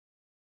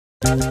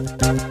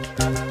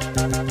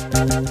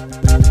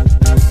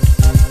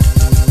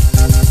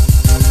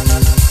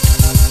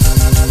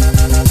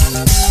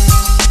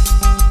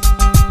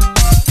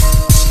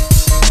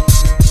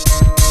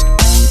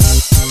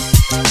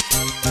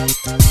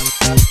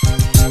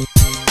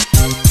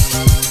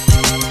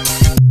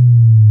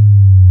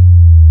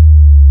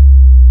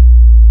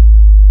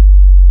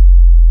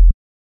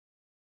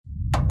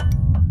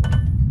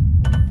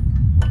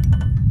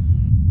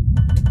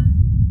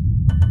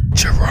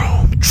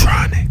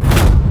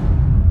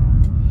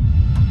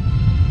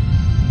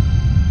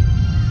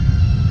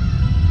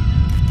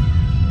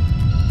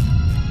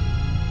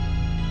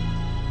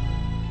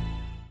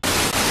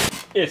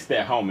It's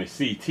that homie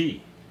CT,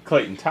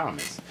 Clayton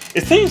Thomas.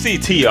 It's Team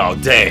CT all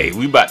day.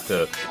 We about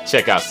to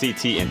check out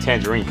CT and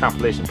Tanjareen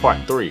compilation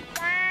part 3.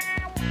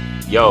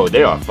 Yo,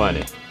 they are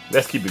funny.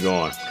 Let's keep it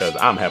going, because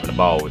I'm having a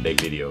ball with their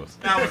videos.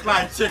 That was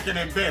like chicken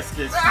and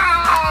biscuits.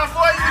 Ah,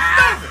 boy, you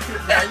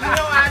stupid. Yeah, you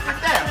know I did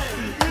that.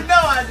 You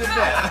know I did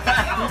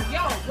that.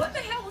 Yo, what the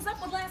hell was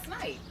up with last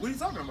night? What are you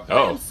talking about?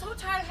 Oh. I'm so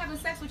tired of having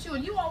sex with you,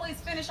 and you always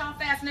finish off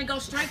fast and then go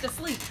straight to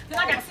sleep. Then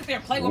I gotta sit there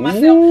and play with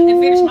myself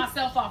and finish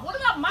myself off. What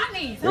about my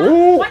needs, huh?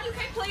 Why you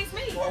can't please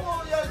me?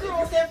 Whoa, yo, you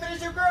can't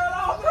finish your girl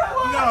off,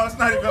 bro. No, it's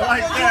not even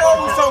like that. You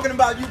always talking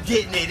about you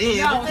getting it in.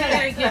 No, he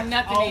ain't getting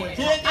nothing in.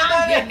 Can't get I'm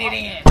that getting it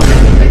in.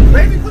 Hey,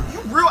 baby, you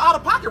real out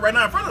of pocket right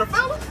now in front of the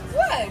fellas.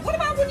 What? What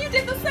about when you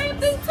did the same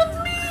thing to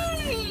me?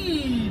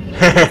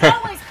 It's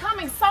always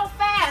coming so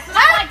fast. And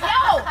I'm like, yo,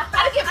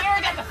 I get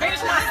married, I have to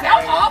finish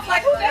myself off.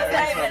 Like, who does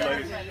that?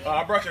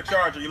 I brought your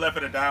charger. You left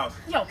it at the house.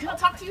 Yo, can I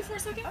talk to you for a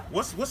second?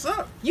 What's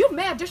up? You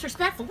mad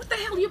disrespectful. What the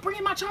hell are you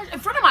bringing my charger in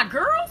front of my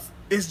girls?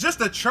 It's just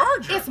a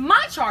charger. It's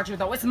my charger,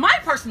 though. It's my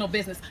personal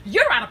business.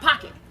 You're out of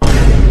pocket.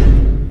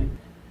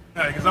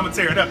 Hey, because I'm going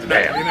to tear it up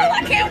today. Oh,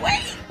 I can't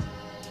wait.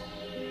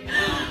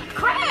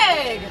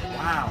 Craig!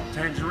 Wow,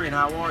 Tanjareen,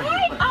 how are you?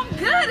 Hey, I'm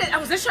good. Oh,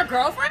 was this your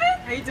girlfriend?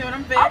 How you doing?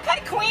 I'm big.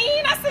 Okay,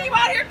 queen. I see you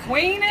out here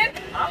queening.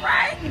 All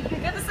right.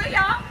 Good to see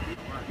y'all.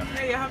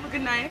 Hey, have a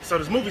good night. So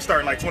this movie's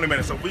starting in like 20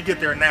 minutes, so if we get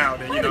there now,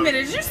 then Wait a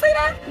minute, did you see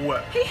that?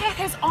 What? He had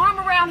his arm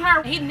around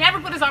her. He never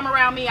put his arm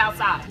around me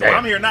outside. Well,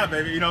 I'm here now,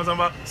 baby. You know what I'm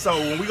talking about? So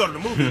when we go to the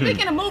movie...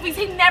 Speaking of movies,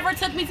 he never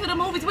took me to the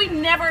movies. We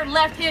never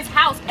left his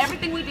house.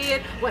 Everything we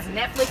did was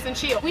Netflix and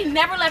chill. We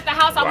never left the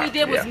house. All we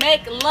did was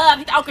make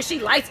love. Oh, because she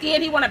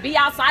light-skinned. He want to be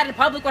outside in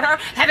public with her,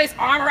 have his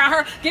arm around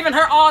her, giving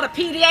her all the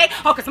PDA.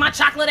 Oh, because my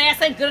chocolate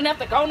ass ain't good enough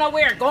to go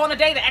nowhere and go on a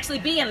date and actually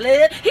be in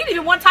love. He didn't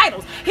even want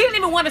titles. He didn't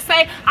even want to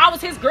say I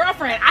was his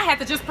girlfriend. I had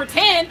to just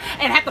pretend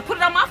and have to put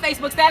it on my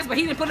Facebook status, but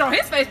he didn't put it on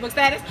his Facebook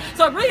status,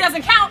 so it really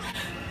doesn't count.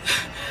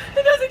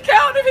 It doesn't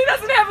count if he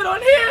doesn't have it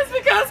on his,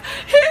 because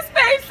his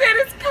page said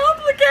it's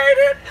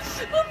complicated,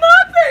 but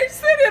my page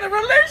said in a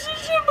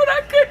relationship, but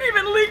I couldn't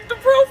even link the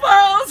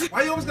profiles.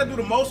 Why you always gotta do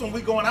the most when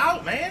we going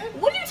out, man?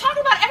 What are you talking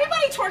about?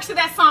 Everybody twerks to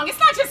that song. It's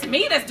not just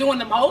me that's doing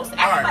the most.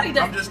 Everybody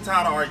does. I'm just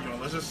tired of arguing.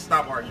 Let's just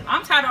stop arguing.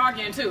 I'm tired of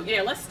arguing too.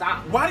 Yeah, let's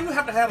stop. Why do you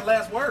have to have the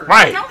last word?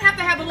 Right. I don't have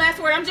to have the last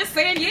word. I'm just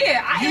saying,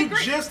 yeah, I You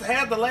agree. just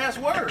had the last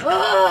word.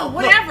 Ugh,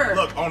 whatever.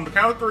 Look, on the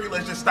count of 3,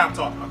 let's just stop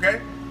talking, okay?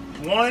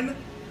 1,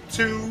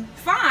 2.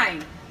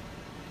 Fine.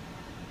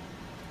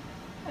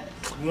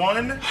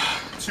 1,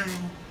 2,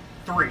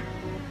 3.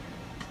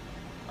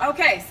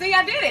 Okay, see,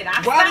 I did it.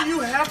 Why do you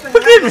have to have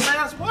the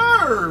last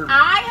word?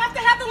 I have to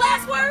have the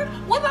last word?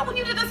 What about when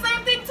you did the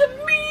same thing to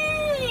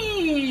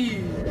me?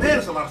 Man,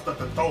 there's a lot of stuff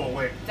to throw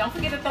away. Don't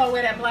forget to throw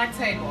away that black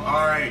table.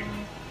 All right.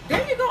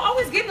 There you go,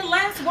 always getting the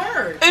last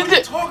word. What are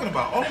you talking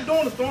about? All I'm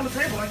doing is throwing the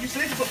table like you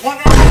said. You put one.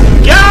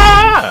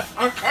 Yeah!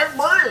 I can't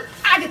breathe.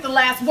 I get the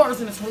last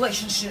words in this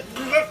relationship.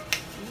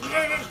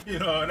 You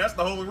know, and that's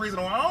the whole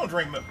reason why I don't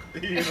drink milk.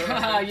 You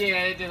know?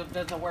 Yeah, it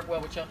doesn't work well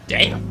with you.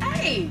 Damn.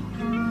 Hey,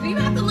 do you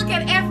have to look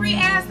at every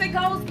ass that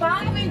goes by?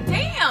 I mean,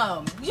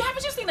 damn.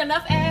 Haven't you seen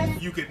enough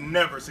ass? You could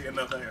never see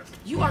enough ass.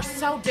 You are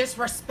so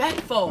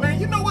disrespectful. Man,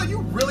 you know what? You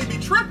really be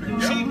tripping.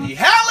 Yo. She be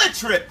hella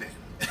tripping.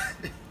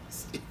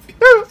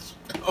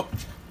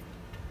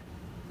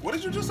 What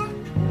did you just say?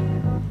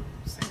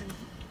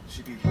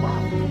 She be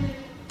wild.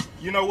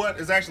 You know what?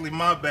 It's actually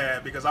my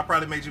bad because I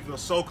probably made you feel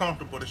so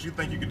comfortable that you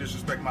think you can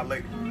disrespect my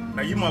lady.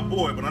 Now, you my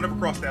boy, but I never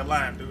crossed that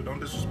line, dude. Don't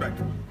disrespect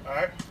her. All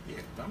right? Yeah,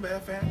 my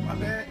bad, fam. My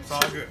bad. It's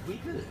all good. We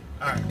good.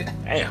 All right.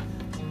 Damn.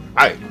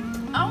 Alright.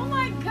 Oh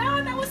my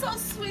God, that was so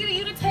sweet of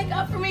you to take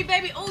up for me,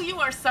 baby. Oh, you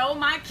are so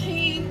my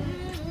king.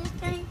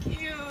 Thank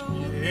you.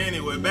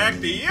 Anyway, back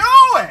to your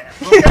ass.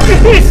 Okay?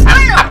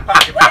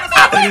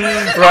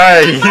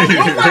 Right. You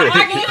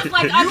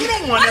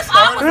don't want to start.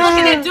 I was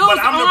looking at dude's But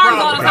I'm the arms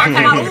problem. all the time.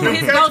 Talking about, ooh,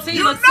 his goatee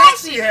You looks know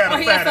sexy. she had a Or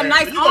he has fat some ass.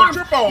 nice You gonna arms.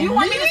 trip on You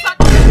want me me? to start?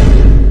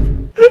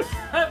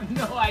 I have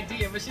no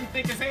idea, but she's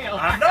thick as hell.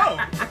 I know.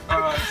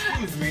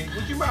 Excuse me.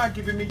 Would you mind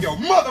giving me your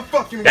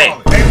motherfucking Damn.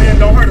 wallet? Hey, man,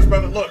 don't hurt us,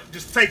 brother. Look,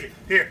 just take it.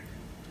 Here.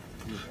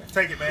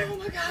 Take it, man. Oh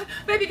my God.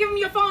 Baby, give him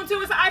your phone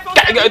too. It's an iPhone.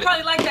 Yeah, You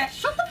probably like that.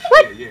 Shut the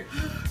fuck. Yeah.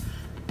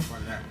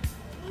 Run that.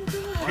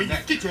 Oh Run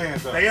that. Get your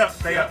hands up. Stay up.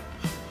 Stay up.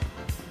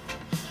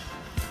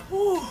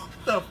 Ooh,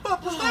 the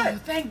fuck was Oh, that?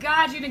 thank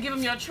God you didn't give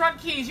him your truck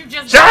keys. You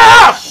just. Shut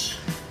up!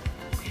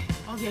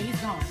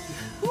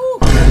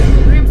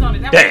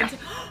 Damn.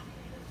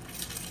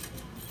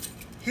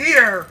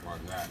 Here,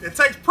 What's that? it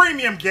takes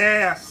premium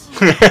gas.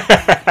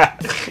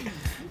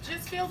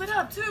 Just filled it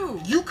up too.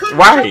 You couldn't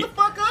Right. shut the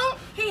fuck up.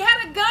 He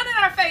had a gun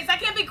in our face. I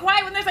can't be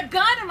quiet when there's a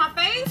gun in my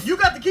face. You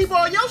got to keep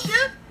all your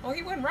shit. Well,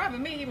 he wasn't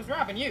robbing me. He was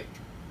robbing you.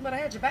 But I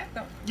had your back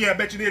though. Yeah, I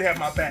bet you did have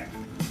my back.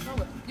 Oh,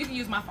 well, you can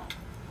use my phone.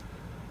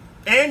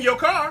 And your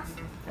car.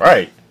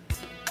 Right.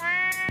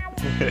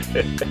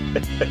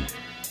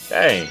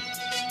 Dang.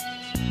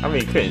 I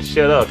mean, couldn't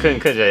shut up.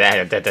 Couldn't just,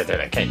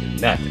 I can't do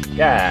nothing.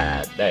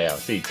 God damn.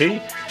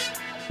 CT.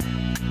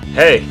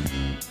 Hey,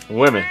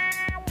 women.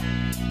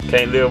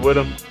 Can't live with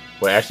them?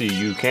 Well, actually,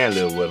 you can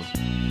live with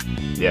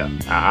them. Yeah,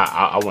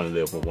 I want to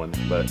live with one,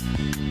 but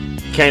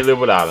can't live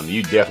without them.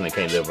 You definitely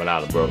can't live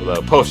without them,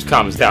 bro. Post your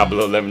comments down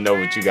below. Let me know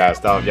what you guys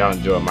thought. If y'all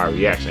enjoyed my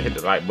reaction, hit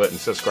the like button,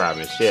 subscribe,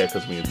 and share.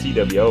 Because when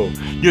you're TWO,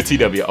 you're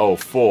TWO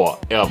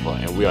forever.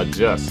 And we are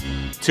just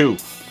too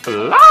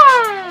fly.